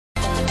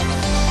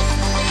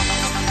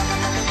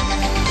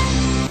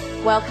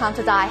Welcome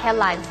to the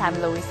Headlines. I'm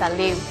Louisa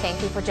Liu.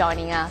 Thank you for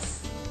joining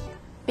us.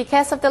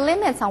 Because of the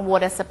limits on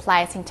water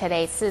supplies in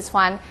today's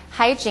Sichuan,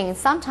 hygiene is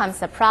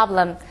sometimes a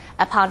problem.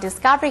 Upon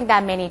discovering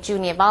that many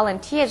junior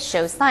volunteers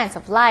show signs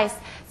of lice,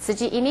 Tzu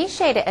Chi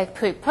initiated a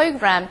quick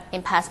program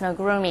in personal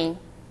grooming.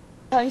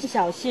 很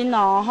小心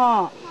哦，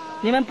哈，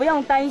你们不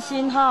用担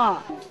心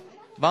哈。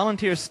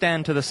 Volunteers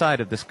stand to the side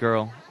of this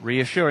girl,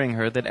 reassuring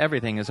her that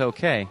everything is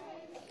okay.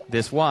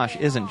 This wash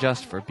isn't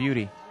just for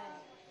beauty.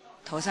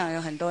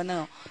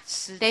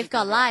 They've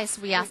got lice.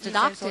 We asked the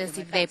doctors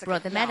if they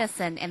brought the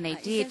medicine, and they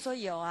did.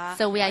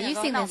 So we are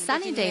using the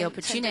sunny day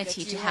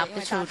opportunity to help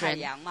the children.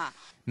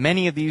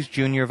 Many of these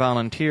junior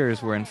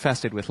volunteers were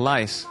infested with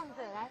lice.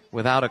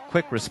 Without a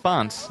quick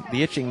response,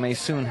 the itching may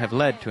soon have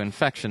led to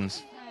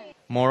infections.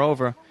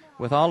 Moreover,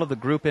 with all of the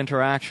group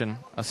interaction,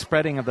 a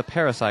spreading of the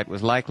parasite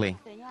was likely.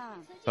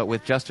 But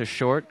with just a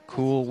short,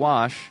 cool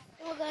wash,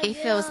 it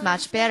feels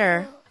much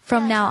better.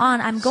 From now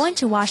on, I'm going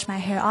to wash my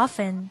hair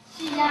often.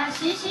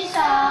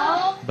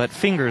 But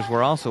fingers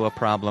were also a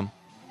problem.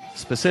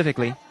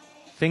 Specifically,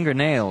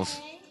 fingernails.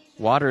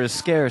 Water is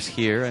scarce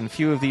here, and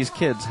few of these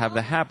kids have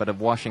the habit of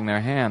washing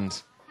their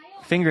hands.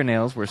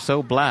 Fingernails were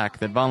so black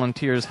that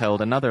volunteers held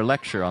another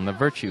lecture on the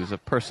virtues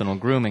of personal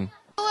grooming.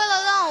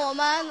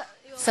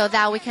 So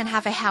that we can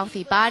have a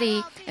healthy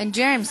body and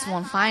germs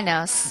won't find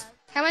us.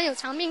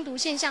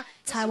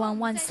 Taiwan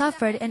once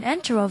suffered an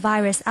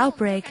enterovirus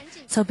outbreak,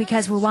 so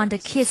because we want the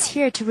kids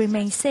here to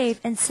remain safe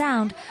and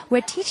sound,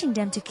 we're teaching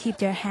them to keep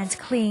their hands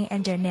clean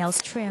and their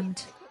nails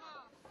trimmed.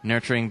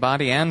 Nurturing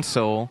body and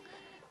soul,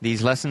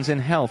 these lessons in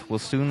health will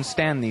soon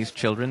stand these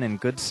children in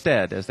good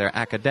stead as their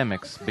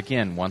academics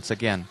begin once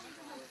again.